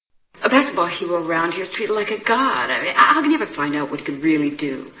basketball hero around here is treated like a god. I mean, how can you ever find out what he could really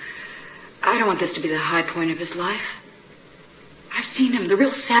do? I don't want this to be the high point of his life. I've seen him, the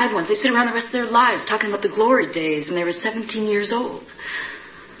real sad ones. They sit around the rest of their lives talking about the glory days when they were 17 years old.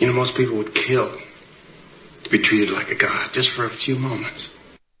 You know, most people would kill to be treated like a god, just for a few moments.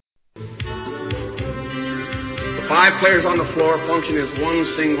 The 5 players on the floor function as one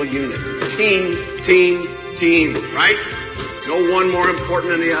single unit. Team, team, team, right? No one more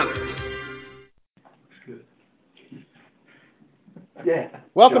important than the other. Yeah.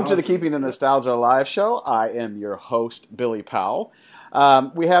 Welcome to the Keeping the Nostalgia Alive show. I am your host, Billy Powell.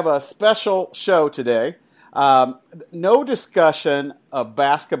 We have a special show today. No discussion of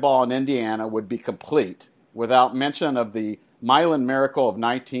basketball in Indiana would be complete without mention of the Milan Miracle of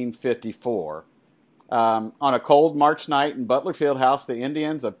 1954. On a cold March night in Butler Fieldhouse, the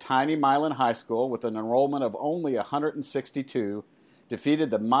Indians of tiny Milan High School, with an enrollment of only 162,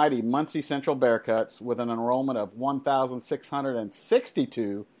 defeated the mighty Muncie Central Bearcats with an enrollment of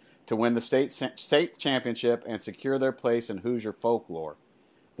 1,662 to win the state championship and secure their place in Hoosier folklore.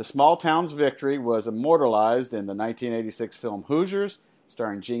 The small town's victory was immortalized in the 1986 film Hoosiers,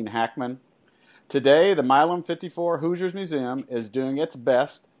 starring Gene Hackman. Today, the Milan 54 Hoosiers Museum is doing its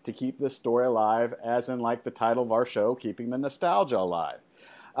best to keep this story alive, as in like the title of our show, Keeping the Nostalgia Alive.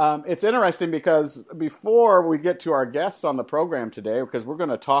 It's interesting because before we get to our guests on the program today, because we're going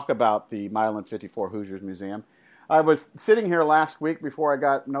to talk about the Milan 54 Hoosiers Museum, I was sitting here last week before I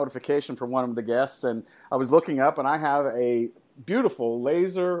got notification from one of the guests, and I was looking up, and I have a beautiful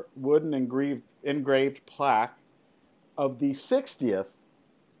laser wooden engraved plaque of the 60th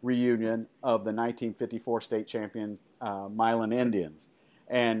reunion of the 1954 state champion Milan Indians.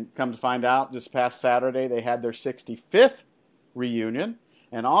 And come to find out, this past Saturday, they had their 65th reunion.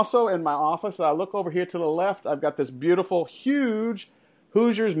 And also in my office, I look over here to the left, I've got this beautiful, huge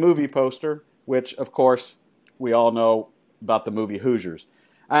Hoosiers movie poster, which, of course, we all know about the movie Hoosiers.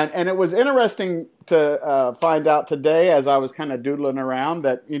 And it was interesting to find out today, as I was kind of doodling around,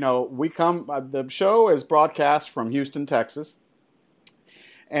 that, you know, the show is broadcast from Houston, Texas.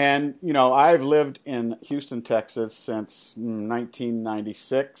 And, you know, I've lived in Houston, Texas since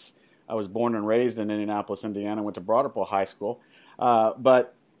 1996. I was born and raised in Indianapolis, Indiana, went to Broad Ripple High School.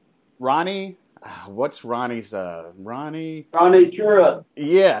 But Ronnie, what's Ronnie's, Ronnie Truitt.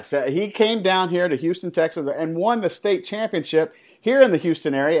 Yes, he came down here to Houston, Texas and won the state championship here in the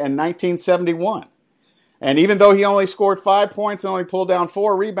Houston area in 1971. And even though he only scored 5 points and only pulled down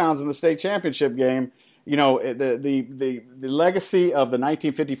 4 rebounds in the state championship game, you know, the legacy of the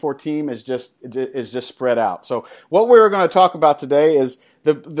 1954 team is just spread out. So what we're going to talk about today is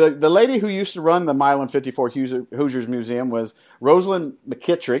the lady who used to run the Milan 54 Hoosiers Museum was Rosalind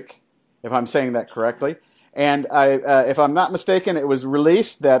McKittrick, if I'm saying that correctly. And if I'm not mistaken, it was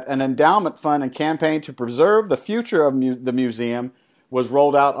released that an endowment fund and campaign to preserve the future of the museum was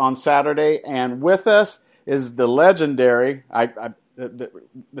rolled out on Saturday. And with us is the legendary, the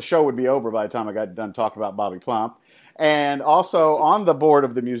show would be over by the time I got done talking about Bobby Plump, and also on the board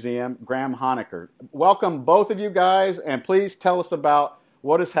of the museum, Graham Honecker. Welcome, both of you guys, and please tell us about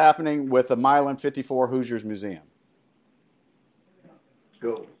what is happening with the Milan 54 Hoosiers Museum.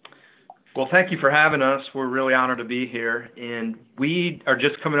 Go. Well, thank you for having us. We're really honored to be here, and we are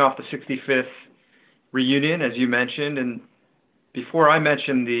just coming off the 65th reunion, as you mentioned. And before I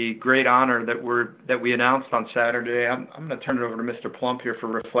mention the great honor that we announced on Saturday, I'm going to turn it over to Mr. Plump here for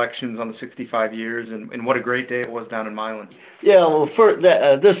reflections on the 65 years and what a great day it was down in Milan. Yeah, well,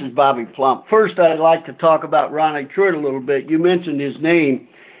 this is Bobby Plump. First, I'd like to talk about Ronnie Truitt a little bit. You mentioned his name.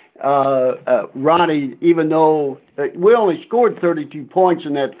 Ronnie, even though we only scored 32 points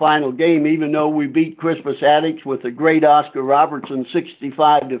in that final game, even though we beat Crispus Attucks with the great Oscar Robertson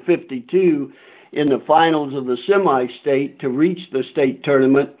 65-52 in the finals of the semi-state to reach the state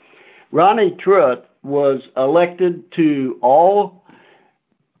tournament, Ronnie Truitt was elected to all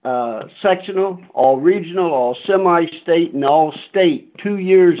sectional, all regional, all semi-state, and all state 2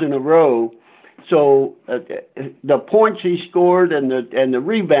 years in a row. So the points he scored and the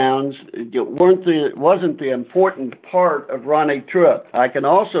rebounds wasn't the important part of Ronnie Truitt. I can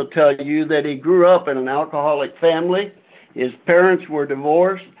also tell you that he grew up in an alcoholic family. His parents were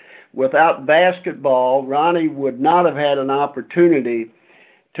divorced. Without basketball, Ronnie would not have had an opportunity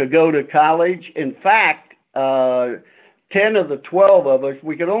to go to college. In fact, 10 of the 12 of us,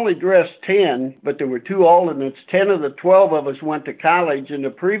 we could only dress 10, but there were 2 alternates. 10 of the 12 of us went to college. In the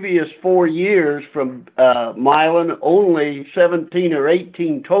previous 4 years from Milan, only 17 or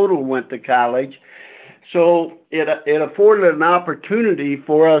 18 total went to college. So it afforded an opportunity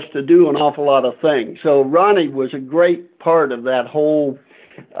for us to do an awful lot of things. So Ronnie was a great part of that whole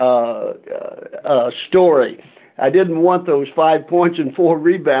story. I didn't want those 5 points and 4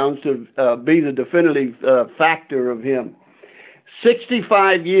 rebounds to be the definitive factor of him.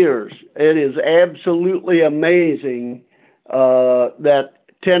 65 years. It is absolutely amazing that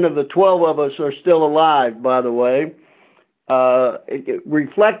 10 of the 12 of us are still alive, by the way.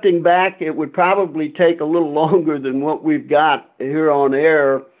 Reflecting back, it would probably take a little longer than what we've got here on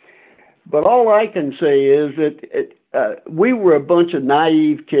air. But all I can say is that we were a bunch of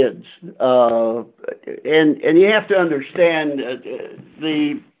naive kids. And you have to understand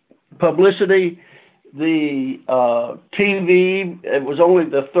the publicity, the TV. It was only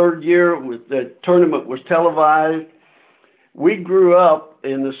the third year the tournament was televised. We grew up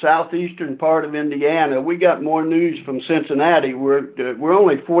in the southeastern part of Indiana. We got more news from Cincinnati. We're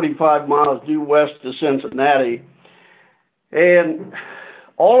only 45 miles due west of Cincinnati. And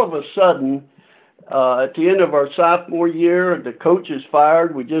all of a sudden, at the end of our sophomore year, the coach is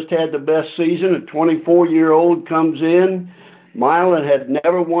fired. We just had the best season. A 24-year-old comes in. Milan had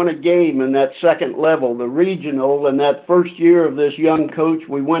never won a game in that second level, the regional. And that first year of this young coach,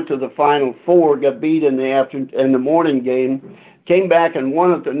 we went to the Final Four, got beat in the morning game, came back and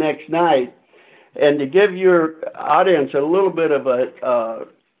won it the next night. And to give your audience a little bit of a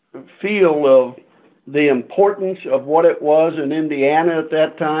feel of the importance of what it was in Indiana at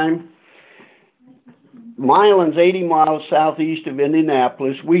that time, Milan's 80 miles southeast of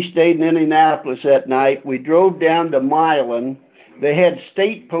Indianapolis. We stayed in Indianapolis that night. We drove down to Milan. They had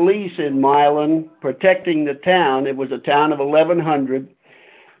state police in Milan protecting the town. It was a town of 1,100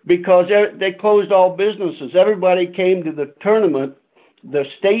 because they closed all businesses. Everybody came to the tournament. The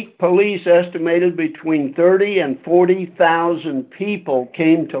state police estimated between 30 and 40,000 people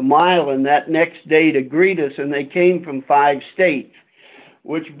came to Milan that next day to greet us, and they came from 5 states.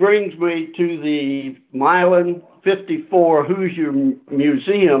 Which brings me to the Milan 54 Hoosier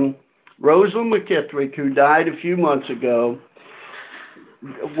Museum. Rosalind McKittrick, who died a few months ago,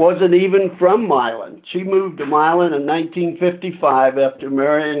 wasn't even from Milan. She moved to Milan in 1955 after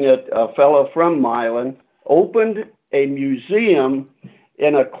marrying a fellow from Milan, opened a museum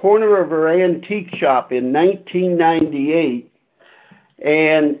in a corner of her antique shop in 1998.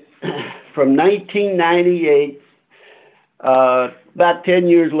 And from 1998, about 10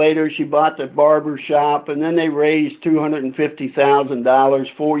 years later, she bought the barber shop, and then they raised $250,000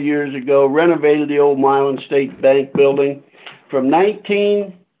 4 years ago, renovated the old Milan State Bank building. From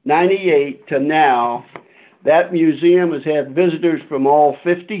 1998 to now, that museum has had visitors from all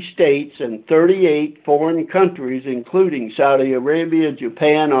 50 states and 38 foreign countries, including Saudi Arabia,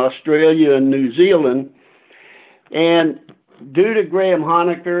 Japan, Australia, and New Zealand. And due to Graham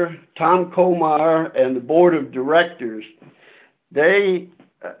Honecker, Tom Komar, and the board of directors, they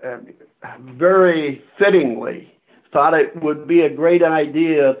very fittingly thought it would be a great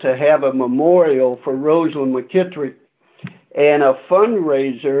idea to have a memorial for Rosalind McKittrick and a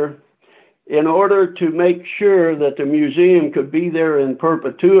fundraiser in order to make sure that the museum could be there in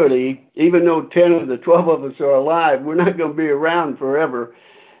perpetuity. Even though 10 of the 12 of us are alive, we're not going to be around forever.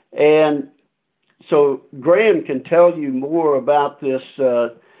 And so Graham can tell you more about this.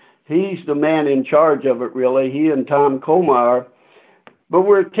 He's the man in charge of it, really, he and Tom Komar. But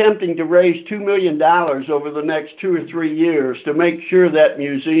we're attempting to raise $2 million over the next 2 or 3 years to make sure that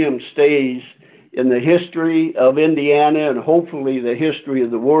museum stays in the history of Indiana and hopefully the history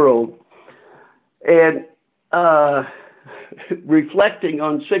of the world. And reflecting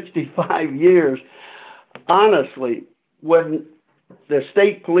on 65 years, honestly, when the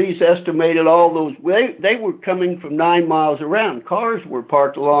state police estimated all those, they were coming from 9 miles around. Cars were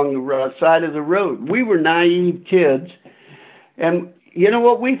parked along the side of the road. We were naive kids. And you know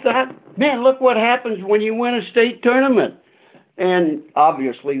what we thought? Man, look what happens when you win a state tournament. And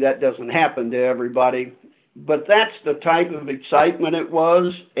obviously that doesn't happen to everybody. But that's the type of excitement it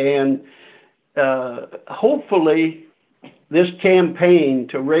was. And hopefully this campaign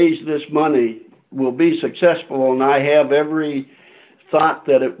to raise this money will be successful. And I have every thought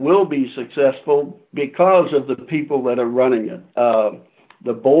that it will be successful because of the people that are running it.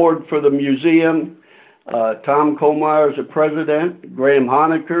 The board for the museum, Tom Komar is the president. Graham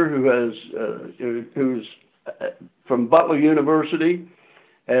Honecker, who's from Butler University,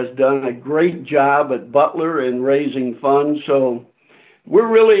 has done a great job at Butler in raising funds. So we're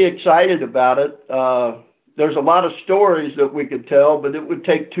really excited about it. There's a lot of stories that we could tell, but it would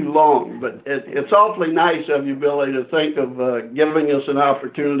take too long. But it's awfully nice of you, Billy, to think of giving us an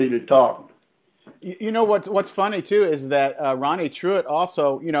opportunity to talk. You know what's funny too is that Ronnie Truitt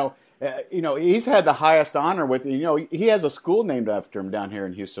also, he's had the highest honor with, he has a school named after him down here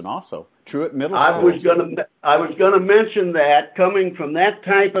in Houston also. Truett Middle I School. I was gonna mention that, coming from that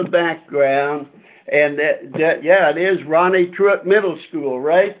type of background, and it is Ronnie Truett Middle School,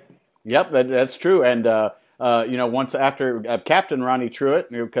 right? Yep, that's true. And once after Captain Ronnie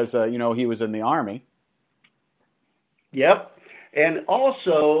Truett, because he was in the Army. Yep, and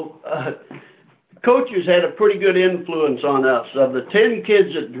also coaches had a pretty good influence on us. Of the 10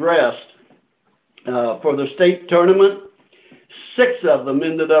 kids that dressed for the state tournament, 6 of them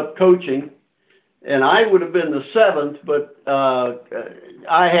ended up coaching, and I would have been the 7th, but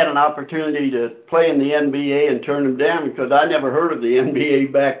I had an opportunity to play in the NBA and turn them down because I never heard of the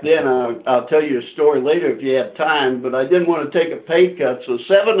NBA back then. I'll tell you a story later if you have time, but I didn't want to take a pay cut, so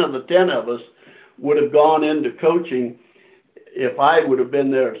 7 of the 10 of us would have gone into coaching if I would have been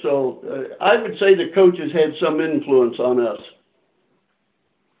there. So I would say the coaches had some influence on us.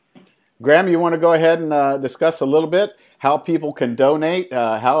 Graham, you want to go ahead and discuss a little bit how people can donate,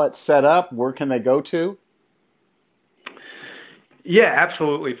 how it's set up, where can they go to? Yeah,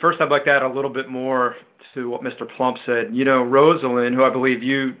 absolutely. First, I'd like to add a little bit more to what Mr. Plump said. Rosalind, who I believe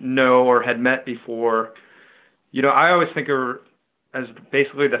you know or had met before, I always think of her as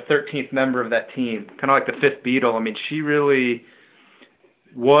basically the 13th member of that team, kind of like the 5th Beatle. I mean, she really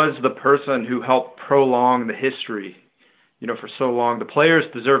was the person who helped prolong the history, for so long. The players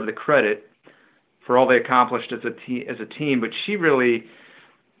deserve the credit for all they accomplished as a team, but she really,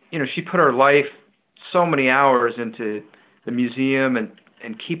 she put her life, so many hours into the museum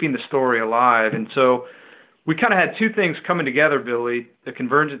and keeping the story alive. And so we kind of had 2 things coming together, Billy, the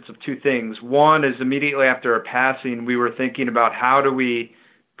convergence of 2 things. One is immediately after her passing, we were thinking about how do we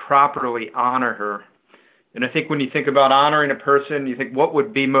properly honor her. And I think when you think about honoring a person, you think what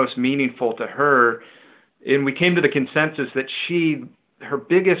would be most meaningful to her. And we came to the consensus that her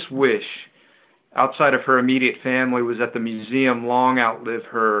biggest wish outside of her immediate family was that the museum long outlive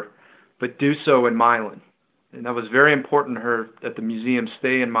her, but do so in Milan. And that was very important to her, that the museum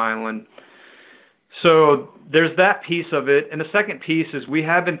stay in Milan. So there's that piece of it. And the second piece is we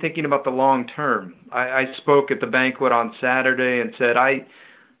have been thinking about the long term. I spoke at the banquet on Saturday and said, I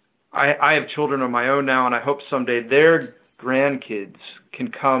have children of my own now, and I hope someday their grandkids can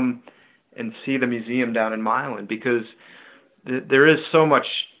come and see the museum down in Milan, because there is so much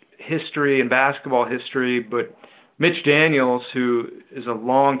history and basketball history. But Mitch Daniels, who is a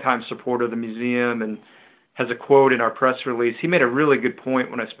longtime supporter of the museum and has a quote in our press release, he made a really good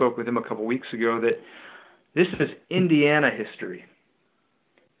point when I spoke with him a couple weeks ago that this is Indiana history.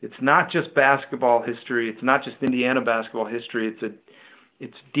 It's not just basketball history. It's not just Indiana basketball history.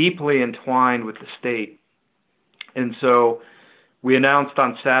 It's deeply entwined with the state. And so we announced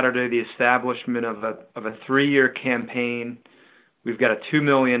on Saturday the establishment of a 3-year campaign. We've got a $2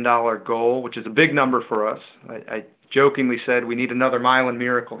 million goal, which is a big number for us. I jokingly said we need another Milan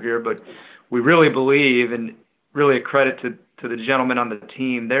miracle here, but we really believe, and really a credit to the gentlemen on the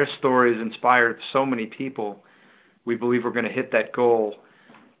team, their stories inspired so many people. We believe we're going to hit that goal.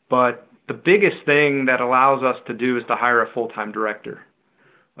 But the biggest thing that allows us to do is to hire a full-time director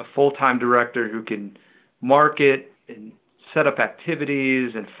who can market and set up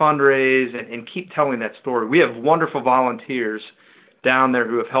activities and fundraise and keep telling that story. We have wonderful volunteers down there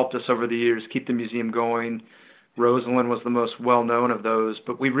who have helped us over the years keep the museum going. Rosalind was the most well-known of those,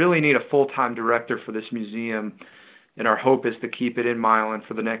 but we really need a full-time director for this museum, and our hope is to keep it in Milan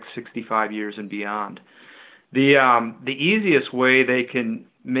for the next 65 years and beyond. The easiest way they can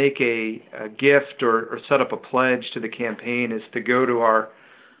make a gift or set up a pledge to the campaign is to go to our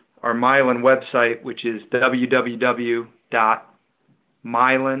Milan website, which is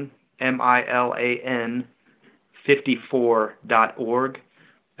www.milan54.org.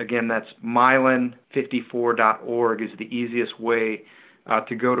 Again, that's Milan54.org is the easiest way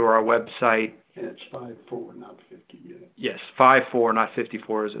to go to our website. And it's 54, not 50 yet. Yes, 54, not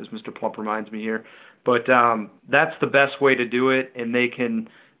 54, as Mr. Plump reminds me here. But that's the best way to do it, and they can,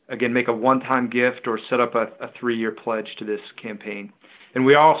 again, make a one-time gift or set up a 3-year pledge to this campaign. And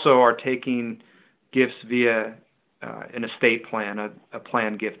we also are taking gifts via an estate plan, a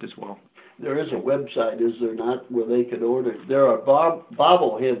planned gift as well. There is a website, is there not, where they could order? There are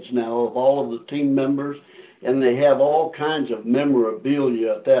bobbleheads now of all of the team members, and they have all kinds of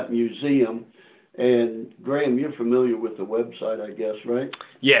memorabilia at that museum. And Graham, you're familiar with the website, I guess, right?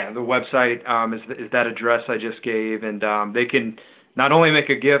 Yeah, the website is that address I just gave, and they can not only make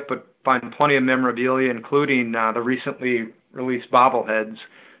a gift, but find plenty of memorabilia, including the recently released bobbleheads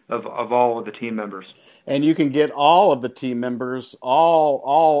of all of the team members. And you can get all of the team members,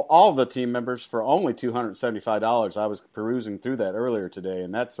 all of the team members for only $275. I was perusing through that earlier today,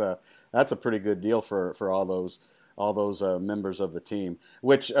 and that's a pretty good deal for all those all those members of the team.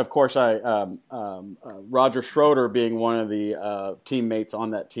 Which, of course, Roger Schroeder being one of the teammates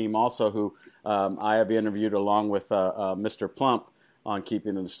on that team, also who I have interviewed along with Mr. Plump on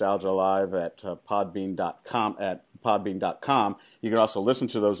Keeping the Nostalgia Alive at podbean.com. You can also listen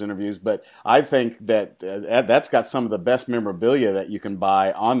to those interviews, but I think that's got some of the best memorabilia that you can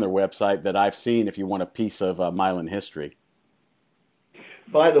buy on their website that I've seen if you want a piece of Milan history.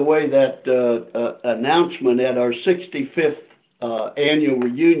 By the way, that announcement at our 65th annual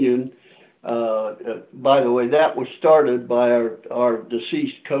reunion, by the way, that was started by our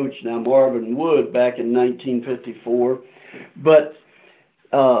deceased coach, now Marvin Wood, back in 1954. But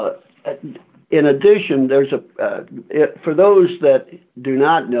in addition, for those that do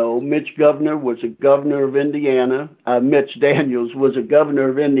not know, Mitch Governor was a governor of Indiana. Mitch Daniels was a governor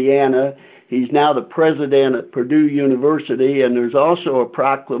of Indiana. He's now the president at Purdue University, and there's also a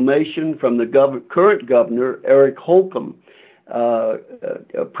proclamation from the current governor, Eric Holcomb, a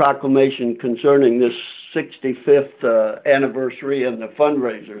proclamation concerning this 65th anniversary and the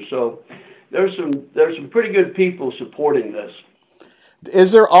fundraiser. So there's some pretty good people supporting this.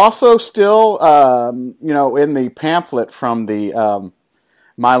 Is there also still, in the pamphlet from the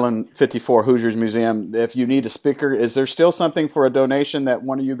Milan 54 Hoosiers Museum, if you need a speaker, is there still something for a donation that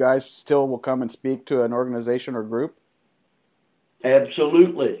one of you guys still will come and speak to an organization or group?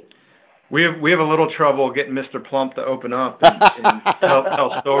 Absolutely. We have a little trouble getting Mr. Plump to open up and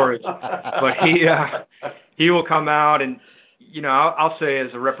tell stories, but he will come out, and I'll say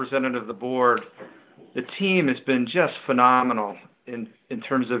as a representative of the board, the team has been just phenomenal in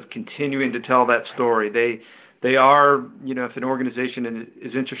terms of continuing to tell that story. They are, if an organization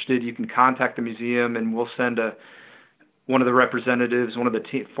is interested, you can contact the museum and we'll send one of the representatives, one of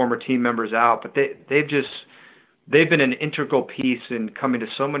the former team members out. But they've been an integral piece in coming to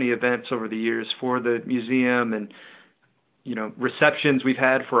so many events over the years for the museum, and receptions we've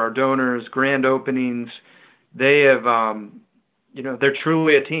had for our donors, grand openings. They have, they're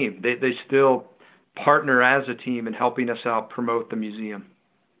truly a team. They still partner as a team in helping us out promote the museum.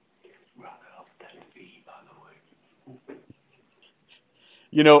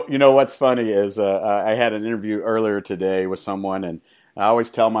 You know what's funny is I had an interview earlier today with someone, and I always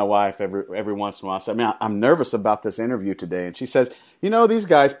tell my wife every once in a while, I say, I'm nervous about this interview today. And she says, these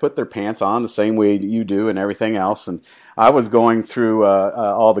guys put their pants on the same way you do and everything else. And I was going through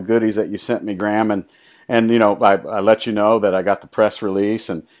all the goodies that you sent me, Graham, and I let you know that I got the press release,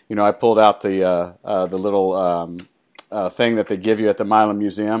 and I pulled out the little thing that they give you at the Milan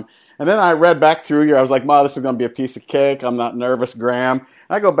Museum. And then I read back through you. I was like, Ma, this is going to be a piece of cake. I'm not nervous, Graham. And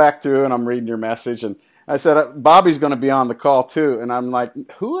I go back through, and I'm reading your message, and I said, Bobby's going to be on the call, too. And I'm like,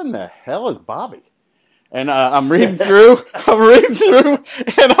 who in the hell is Bobby? And I'm reading through,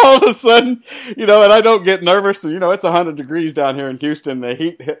 and all of a sudden, and I don't get nervous. And, it's 100 degrees down here in Houston.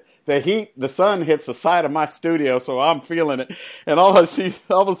 The sun hits the side of my studio, so I'm feeling it. And all of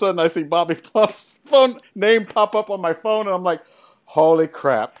a sudden, I see Bobby Plump's phone name pop up on my phone, and I'm like, holy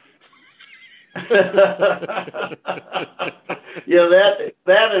crap. Yeah,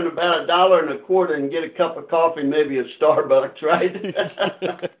 that and about $1.25 and get a cup of coffee, maybe at Starbucks, right?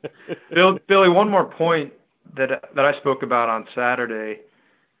 Billy, one more point that I spoke about on Saturday,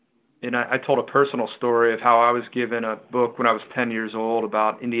 and I told a personal story of how I was given a book when I was 10 years old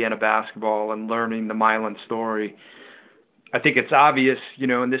about Indiana basketball and learning the Milan story. I think it's obvious,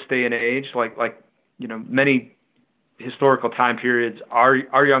 in this day and age, like many historical time periods,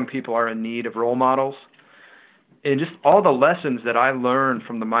 our young people are in need of role models. And just all the lessons that I learned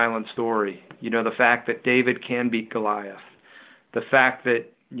from the Milan story, the fact that David can beat Goliath, the fact that,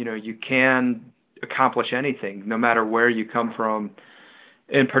 you can accomplish anything no matter where you come from.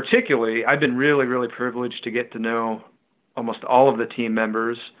 And particularly, I've been really, really privileged to get to know almost all of the team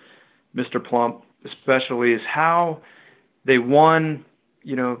members, Mr. Plump especially, is how they won,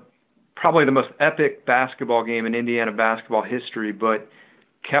 probably the most epic basketball game in Indiana basketball history, but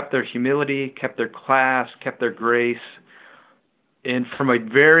kept their humility, kept their class, kept their grace. And from a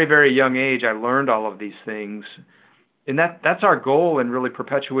very, very young age, I learned all of these things. And that's our goal in really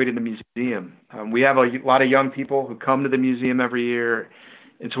perpetuating the museum. We have a lot of young people who come to the museum every year,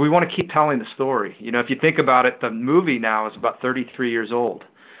 and so we want to keep telling the story. If you think about it, the movie now is about 33 years old.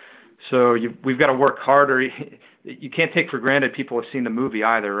 So we've got to work harder. You can't take for granted people have seen the movie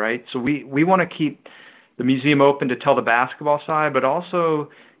either, right? So we want to keep the museum open to tell the basketball side, but also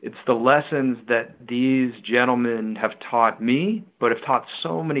it's the lessons that these gentlemen have taught me, but have taught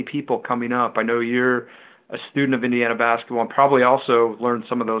so many people coming up. I know you're a student of Indiana basketball and probably also learned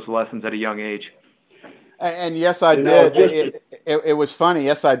some of those lessons at a young age. And yes, I did. It was funny.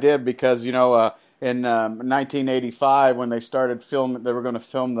 Yes, I did, because, in 1985 when they started filming. They were going to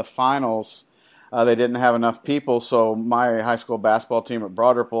film the finals. They didn't have enough people, so my high school basketball team at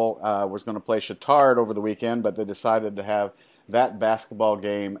Broad Ripple was going to play Chatard over the weekend, but they decided to have that basketball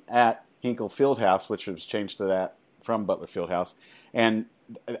game at Hinkle Fieldhouse, which was changed to that from Butler Fieldhouse. And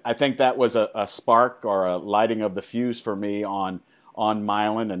I think that was a spark or a lighting of the fuse for me on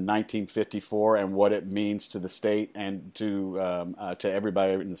Milan in 1954 and what it means to the state and to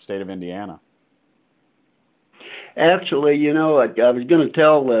everybody in the state of Indiana. Actually, you know, I was going to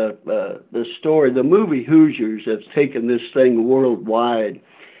tell the story. The movie Hoosiers has taken this thing worldwide.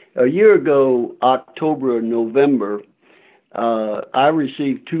 A year ago, October or November, I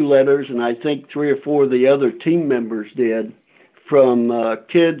received 2 letters, and I think 3 or 4 of the other team members did, from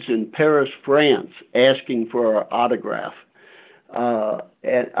kids in Paris, France, asking for our autograph.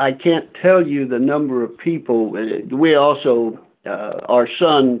 And I can't tell you the number of people. We also, our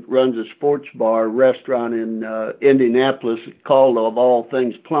son runs a sports bar restaurant in Indianapolis called, of all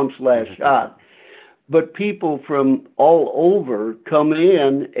things, Plumps Last Shot. But people from all over come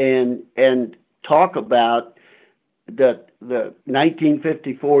in and talk about the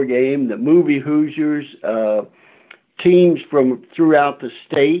 1954 game, the movie Hoosiers, teams from throughout the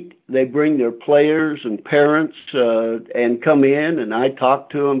state. They bring their players and parents and come in, and I talk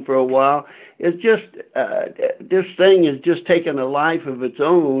to them for a while. It's just this thing has just taken a life of its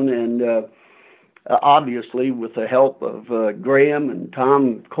own, and obviously with the help of Graham and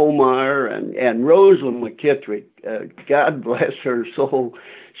Tom Colmeyer and Rosalind McKittrick, God bless her soul.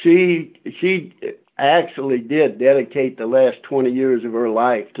 She actually did dedicate the last 20 years of her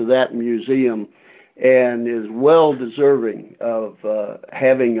life to that museum, and is well deserving of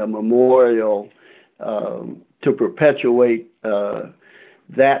having a memorial to perpetuate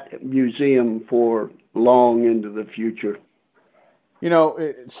that museum for long into the future. You know,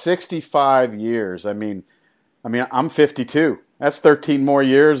 65 years. I mean, I'm 52. That's 13 more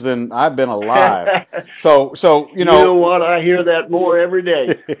years than I've been alive. So you know. You know what? I hear that more every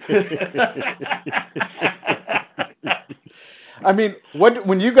day. I mean,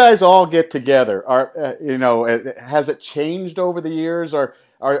 when you guys all get together, has it changed over the years? Or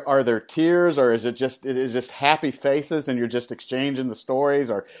are there tears, or is it just happy faces, and you're just exchanging the stories,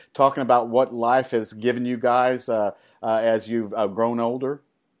 or talking about what life has given you guys as you've grown older?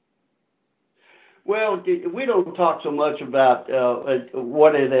 Well, we don't talk so much about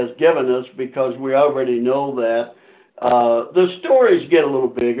what it has given us, because we already know that. The stories get a little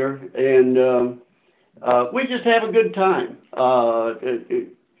bigger, and we just have a good time.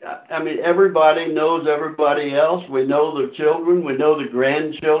 I mean, everybody knows everybody else. We know the children. We know the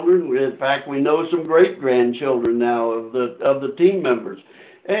grandchildren. In fact, we know some great-grandchildren now of the team members.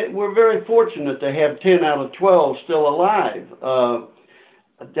 And we're very fortunate to have 10 out of 12 still alive.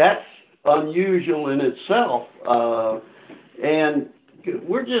 That's unusual in itself. And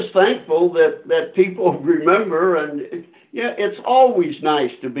we're just thankful that people remember, and yeah, it's always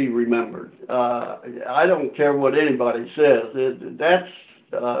nice to be remembered. I don't care what anybody says. That's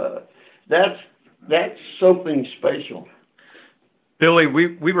something special. Billy,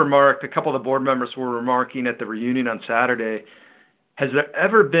 we remarked, a couple of the board members were remarking at the reunion on Saturday, has there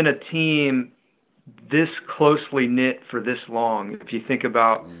ever been a team this closely knit for this long? If you think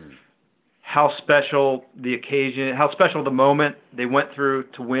about how special the occasion, how special the moment they went through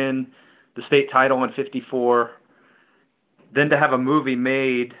to win the state title in '54, then to have a movie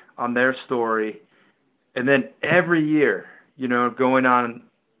made on their story, and then every year, going on,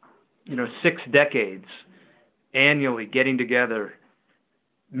 6 decades, annually getting together.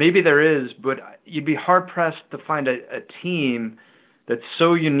 Maybe there is, but you'd be hard-pressed to find a team that's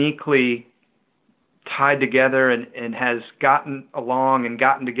so uniquely tied together and has gotten along and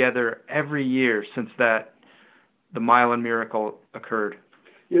gotten together every year since the Milan Miracle occurred.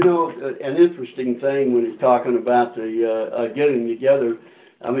 An interesting thing when he's talking about the getting together,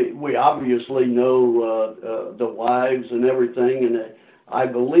 I mean, we obviously know the wives and everything, and I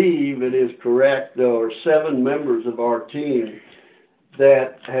believe it is correct, there are 7 members of our team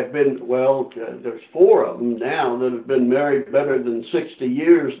that have been, there's 4 of them now that have been married better than 60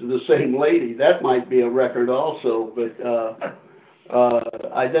 years to the same lady. That might be a record also, but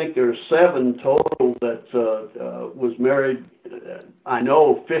I think there's 7 total that was married, I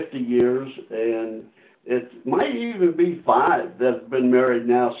know, 50 years, and it might even be 5 that have been married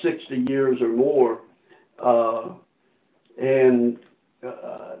now 60 years or more, and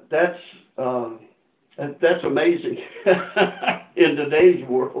that's amazing. In today's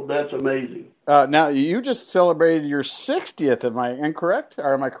world, that's amazing. Now, you just celebrated your 60th. Am I incorrect,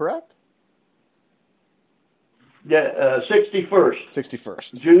 or am I correct? Yeah, 61st.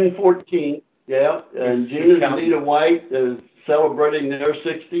 61st. June 14th. Yeah, and Gene and Anita White is celebrating their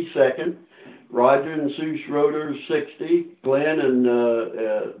 62nd. Roger and Sue Schroeder 60. Glenn and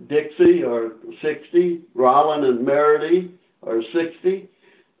Dixie are 60. Rollin and Meredy are 60.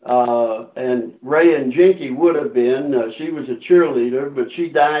 And Ray and Jinky would have been. She was a cheerleader, but she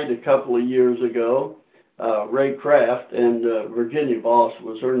died a couple of years ago. Ray Kraft, and Virginia Voss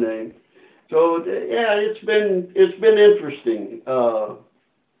was her name. So yeah, it's been interesting.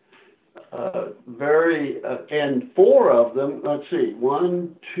 And four of them. Let's see,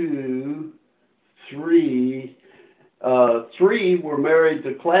 1, 2, 3. 3 were married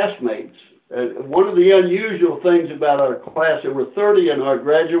to classmates. One of the unusual things about our class, there were 30 in our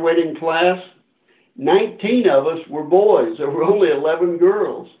graduating class. 19 of us were boys. There were only 11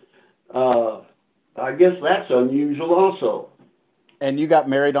 girls. I guess that's unusual also. And you got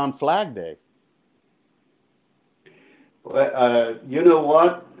married on Flag Day. You know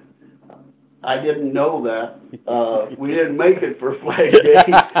what? I didn't know that. We didn't make it for Flag Day.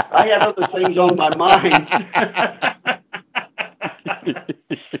 I had other things on my mind.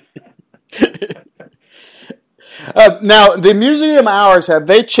 Now, the museum hours, have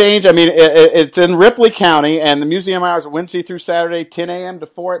they changed? I mean, it's in Ripley County, and the museum hours are Wednesday through Saturday, 10 a.m. to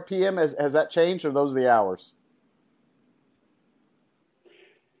 4 p.m. Has that changed, or are those the hours?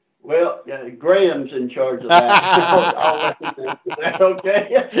 Well, Graham's in charge of that. I'll let him answer that, okay?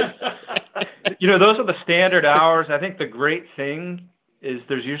 You know, those are the standard hours. I think the great thing is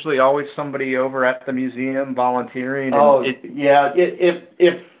there's usually always somebody over at the museum volunteering. And yeah.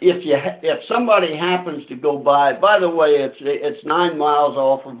 If somebody happens to go by the way, it's 9 miles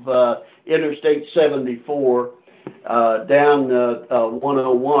off of Interstate 74 down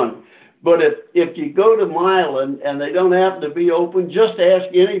 101. But if you go to Milan and they don't happen to be open, just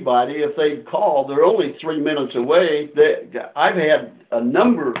ask anybody if they'd call. They're only 3 minutes away. I've had a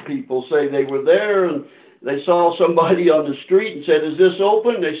number of people say they were there and they saw somebody on the street and said, "Is this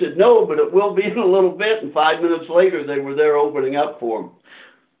open?" They said, "No, but it will be in a little bit." And 5 minutes later, they were there opening up for them.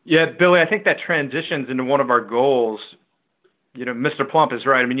 Yeah, Billy, I think that transitions into one of our goals. You know, Mr. Plump is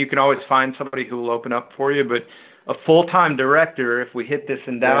right. I mean, you can always find somebody who will open up for you, but a full-time director, if we hit this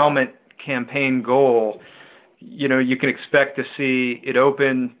endowment campaign goal, you know, you can expect to see it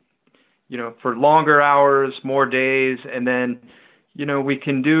open, you know, for longer hours, more days, and then, you know, we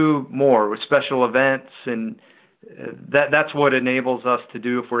can do more with special events, and that's what enables us to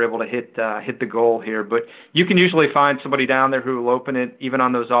do if we're able to hit the goal here. But you can usually find somebody down there who will open it even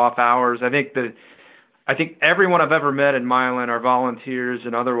on those off hours. I think everyone I've ever met in Milan, our volunteers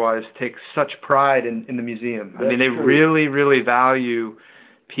and otherwise, takes such pride in the museum. I mean, they really, really value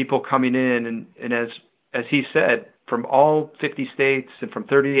people coming in, and as he said, from all 50 states and from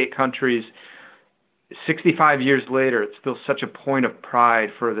 38 countries, 65 years later, it's still such a point of pride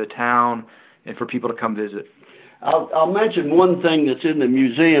for the town and for people to come visit. I'll mention one thing that's in the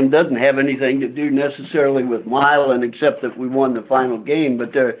museum. Doesn't have anything to do necessarily with Milan, except that we won the final game.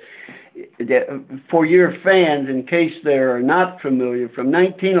 But for your fans, in case they're not familiar, from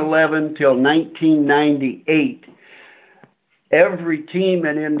 1911 till 1998, every team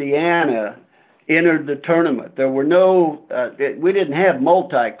in Indiana entered the tournament. There were we didn't have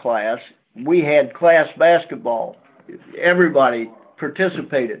multi-class. We had class basketball. Everybody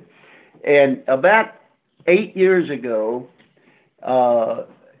participated. And about 8 years ago, 2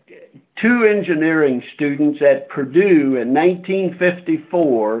 engineering students at Purdue in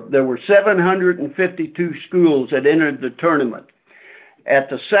 1954, there were 752 schools that entered the tournament. At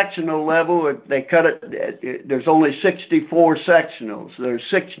the sectional level, they cut it. There's only 64 sectionals. There's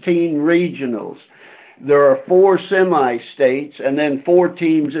 16 regionals. There are 4 semi-states and then 4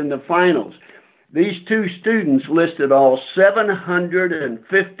 teams in the finals. These 2 students listed all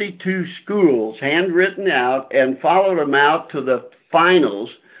 752 schools, handwritten out, and followed them out to the finals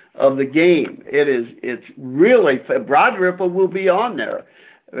of the game. It's really, Broad Ripple will be on there.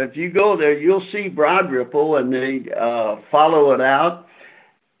 If you go there, you'll see Broad Ripple, and they follow it out.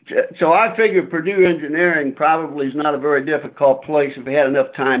 So I figure Purdue Engineering probably is not a very difficult place if we had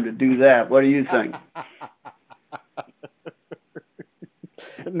enough time to do that. What do you think?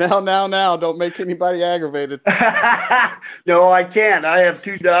 Now, don't make anybody aggravated. No, I can't. I have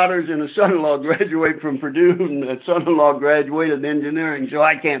 2 daughters and a son-in-law graduate from Purdue, and a son-in-law graduated in engineering, so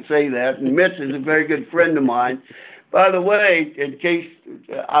I can't say that. And Mitch is a very good friend of mine. By the way, in case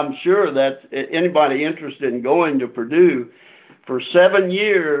I'm sure that anybody interested in going to Purdue, for 7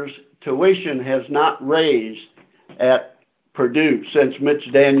 years, tuition has not raised at Purdue since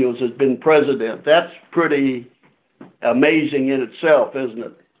Mitch Daniels has been president. That's pretty amazing in itself, isn't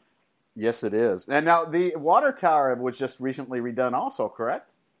it? Yes, it is. And now the water tower was just recently redone also, correct?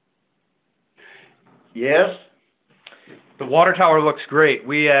 Yes. The water tower looks great.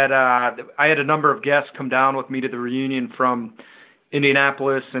 We had I had a number of guests come down with me to the reunion from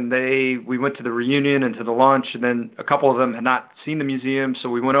Indianapolis, and we went to the reunion and to the lunch, and then a couple of them had not seen the museum, so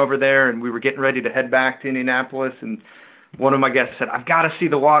we went over there, and we were getting ready to head back to Indianapolis, and one of my guests said, "I've got to see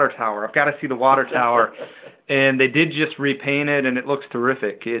the water tower. I've got to see the water tower." And they did just repaint it, and it looks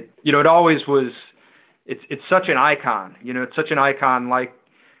terrific. It always was. It's such an icon. It's such an icon, like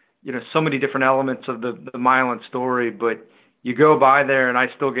so many different elements of the Milan story, but you go by there and I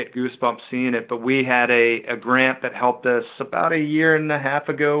still get goosebumps seeing it. But we had a grant that helped us about a year and a half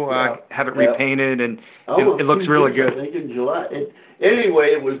ago have it repainted, and it looks really good. I think in July. Anyway,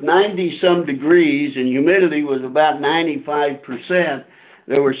 it was 90-some degrees and humidity was about 95%.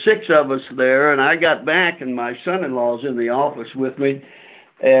 There were 6 of us there, and I got back and my son-in-law's in the office with me.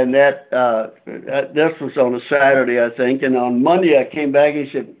 And this was on a Saturday, I think. And on Monday, I came back and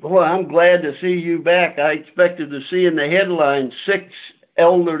he said, "Boy, I'm glad to see you back. I expected to see in the headlines 6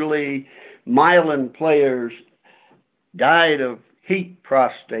 elderly Milan players died of heat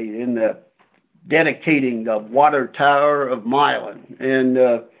prostate in the dedicating the water tower of Milan." And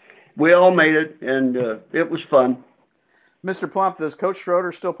we all made it, and it was fun. Mr. Plump, does Coach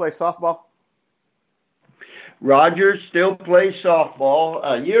Schroeder still play softball? Roger still plays softball.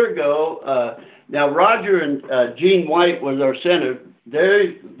 A year ago, now Roger and Gene White was our center.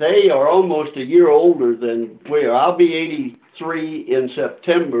 They are almost a year older than we are. I'll be 83 in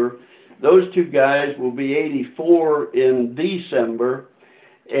September. Those 2 guys will be 84 in December.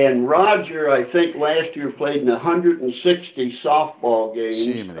 And Roger, I think last year played in 160 softball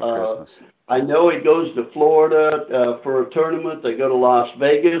games. I know he goes to Florida for a tournament. They go to Las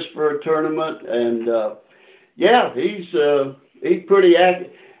Vegas for a tournament, and yeah, he's pretty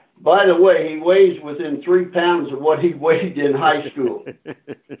active. By the way, he weighs within 3 pounds of what he weighed in high school.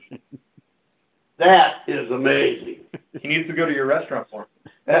 That is amazing. He needs to go to your restaurant more.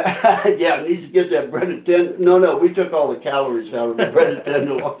 Yeah, he needs to get that breaded tendon. No, we took all the calories out of the breaded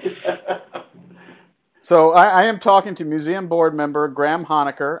tendon. So I am talking to museum board member Graham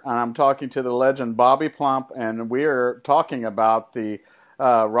Honecker, and I'm talking to the legend Bobby Plump, and we are talking about the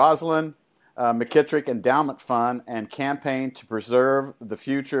Rosalind McKittrick Endowment Fund and campaign to preserve the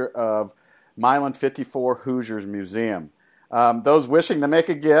future of Milan 54 Hoosiers Museum. Those wishing to make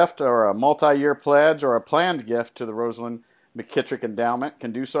a gift or a multi-year pledge or a planned gift to the Rosalind McKittrick Endowment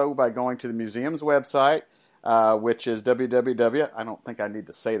can do so by going to the museum's website, which is www, I don't think I need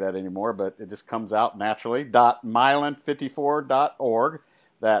to say that anymore, but it just comes out naturally, .milan54.org.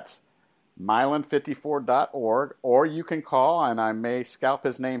 That's milan54.org, or you can call, and I may scalp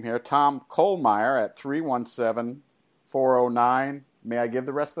his name here, Tom Kohlmeyer at 317-409. May I give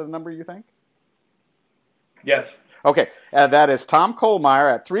the rest of the number, you think? Yes. Okay, that is Tom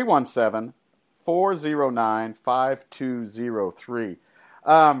Kohlmeyer at 317-409-5203.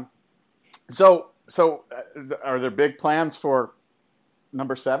 So are there big plans for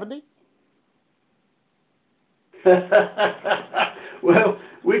number 70? Well,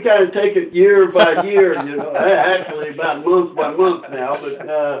 we kind of take it year by year, actually about month by month now.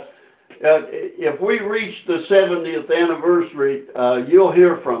 But if we reach the 70th anniversary, you'll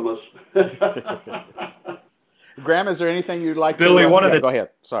hear from us. Graham, is there anything you'd like Billy, to... Go ahead.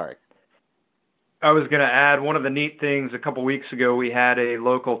 Sorry. I was going to add, one of the neat things, a couple weeks ago, we had a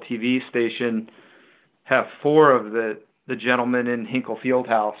local TV station have 4 of the gentlemen in Hinkle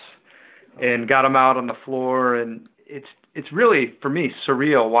Fieldhouse and got them out on the floor, and it's really, for me,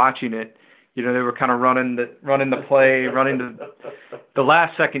 surreal watching it. They were kind of running the play, running the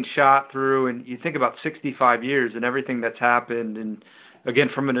last second shot through, and you think about 65 years and everything that's happened. And again,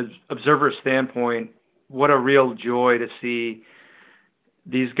 from an observer standpoint, what a real joy to see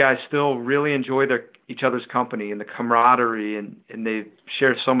these guys still really enjoy each other's company and the camaraderie, and they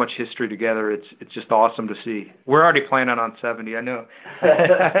share so much history together. It's just awesome to see. We're already planning on 70, I know.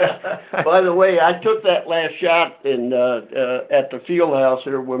 By the way, I took that last shot at the field house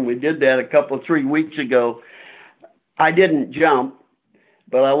here when we did that 3 weeks ago. I didn't jump,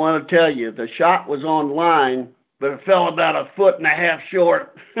 but I want to tell you, the shot was on line, but it fell about 1.5 feet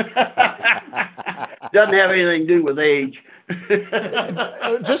short. Doesn't have anything to do with age.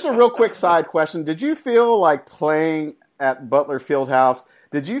 Just a real quick side question. Did you feel like playing at Butler Fieldhouse,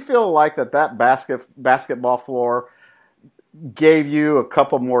 did you feel like that basketball floor gave you a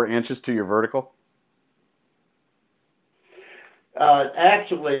couple more inches to your vertical?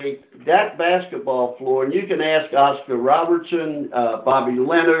 Actually, that basketball floor, and you can ask Oscar Robertson, Bobby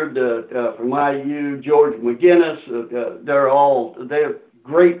Leonard from IU, George McGinnis, they're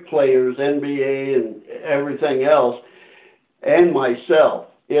great players, NBA and everything else, and myself.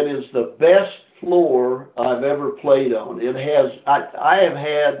 It is the best floor I've ever played on. It has. I have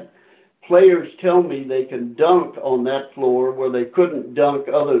had players tell me they can dunk on that floor where they couldn't dunk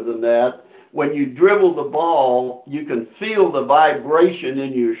other than that. When you dribble the ball, you can feel the vibration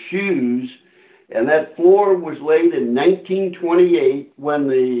in your shoes. And that floor was laid in 1928 when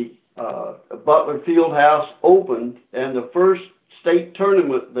the Butler Fieldhouse opened, and the first state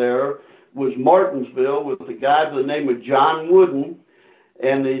tournament there was Martinsville with a guy by the name of John Wooden,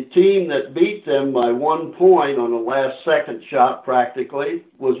 and the team that beat them by 1 point on the last second shot practically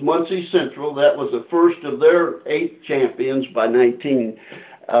was Muncie Central. That was the first of their 8 champions by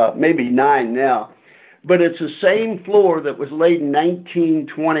maybe 9 now. But it's the same floor that was laid in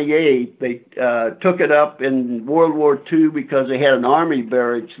 1928. They took it up in World War II because they had an army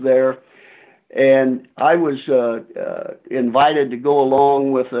barracks there. And I was invited to go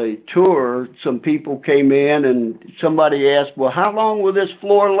along with a tour. Some people came in and somebody asked, well, how long will this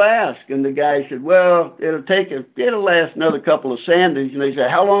floor last? And the guy said, well, it'll last another couple of sandings. And they said,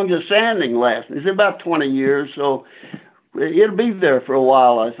 how long does sanding last? And he said, about 20 years. So it'll be there for a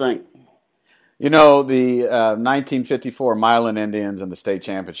while, I think. You know, the 1954 Milan Indians and the state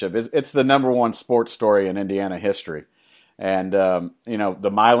championship, it's the number one sports story in Indiana history. And, you know, the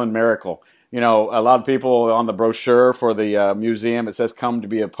Milan Miracle. You know, a lot of people on the brochure for the museum, it says come to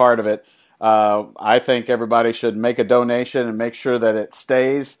be a part of it. I think everybody should make a donation and make sure that it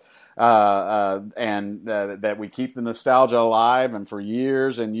stays and that we keep the nostalgia alive. And for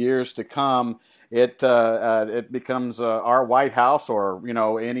years and years to come, it becomes our White House or, you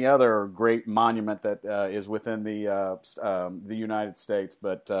know, any other great monument that is within the United States.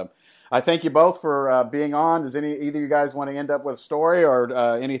 But I thank you both for being on. Does either of you guys want to end up with a story or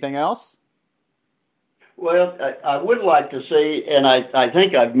anything else? Well, I would like to say, and I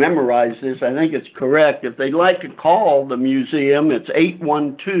think I've memorized this, I think it's correct. If they'd like to call the museum, it's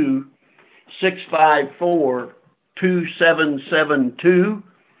 812-654-2772.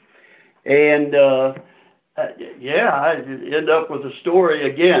 And, I end up with a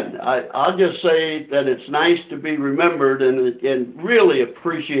story again. I'll just say that it's nice to be remembered and really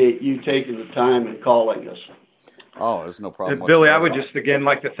appreciate you taking the time and calling us. Oh, there's no problem. Billy, I would just again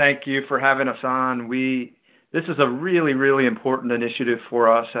like to thank you for having us on. This is a really, really important initiative for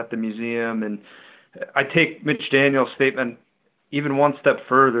us at the museum, and I take Mitch Daniels' statement even one step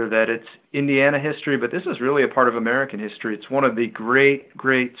further that it's Indiana history, but this is really a part of American history. It's one of the great,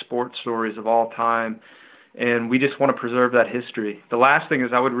 great sports stories of all time, and we just want to preserve that history. The last thing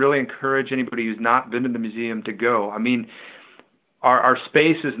is I would really encourage anybody who's not been to the museum to go. I mean, our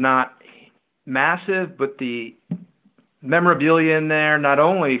space is not massive, but the memorabilia in there, not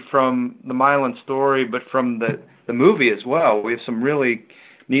only from the Milan story, but from the movie as well. We have some really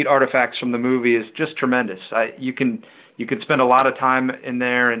neat artifacts from the movie. Is just tremendous. You can spend a lot of time in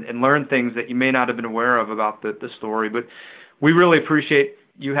there and learn things that you may not have been aware of about the story. But we really appreciate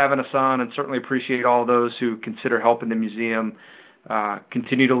you having us on, and certainly appreciate all those who consider helping the museum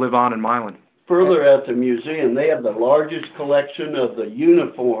continue to live on in Milan. Further at the museum, they have the largest collection of the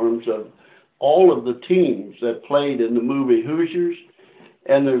uniforms of all of the teams that played in the movie Hoosiers.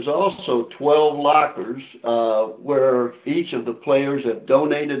 And there's also 12 lockers where each of the players have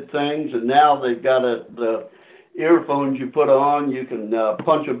donated things, and now they've got the earphones you put on, you can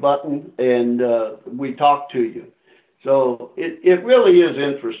punch a button, and we talk to you. So it really is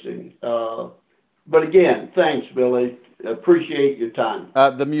interesting. But again, thanks, Billy. Appreciate your time.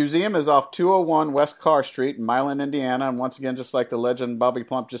 The museum is off 201 West Carr Street in Milan, Indiana. And once again, just like the legend Bobby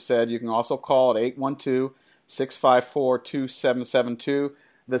Plump just said, you can also call at 812-654-2772.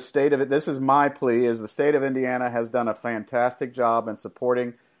 The state of it, this is my plea, is the state of Indiana has done a fantastic job in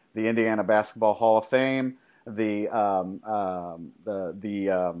supporting the Indiana Basketball Hall of Fame, the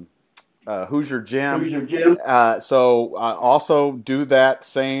Hoosier Gym. So also do that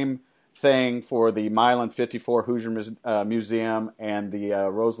same thing for the Milan 54 Hoosier Museum and the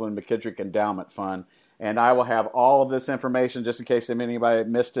Rosalind McKittrick Endowment Fund. And I will have all of this information, just in case anybody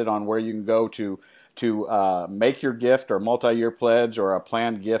missed it, on where you can go to make your gift or multi-year pledge or a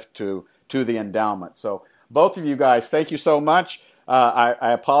planned gift to the endowment. So both of you guys, thank you so much.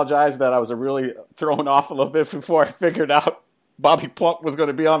 I apologize that I was really thrown off a little bit before I figured out Bobby Plump was going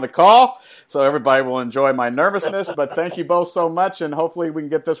to be on the call, so everybody will enjoy my nervousness. But thank you both so much, and hopefully we can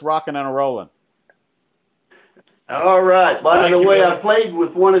get this rocking and rolling. All right. By the way, I played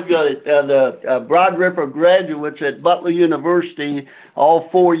with one of the Broad Ripper graduates at Butler University all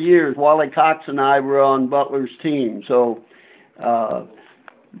 4 years. Wally Cox and I were on Butler's team. So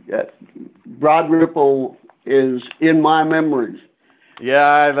Broad Ripple is in my memories.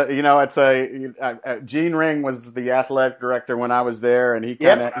 Yeah, it's Gene Ring was the athletic director when I was there, and he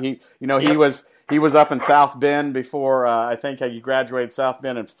was up in South Bend before. I think he graduated South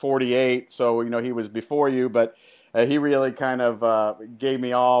Bend in '48, so he was before you, but he really kind of gave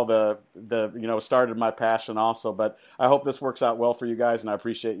me all the started my passion also. But I hope this works out well for you guys, and I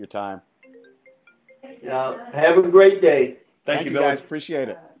appreciate your time. Have a great day. Thank you, guys. Appreciate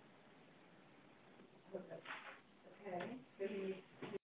it.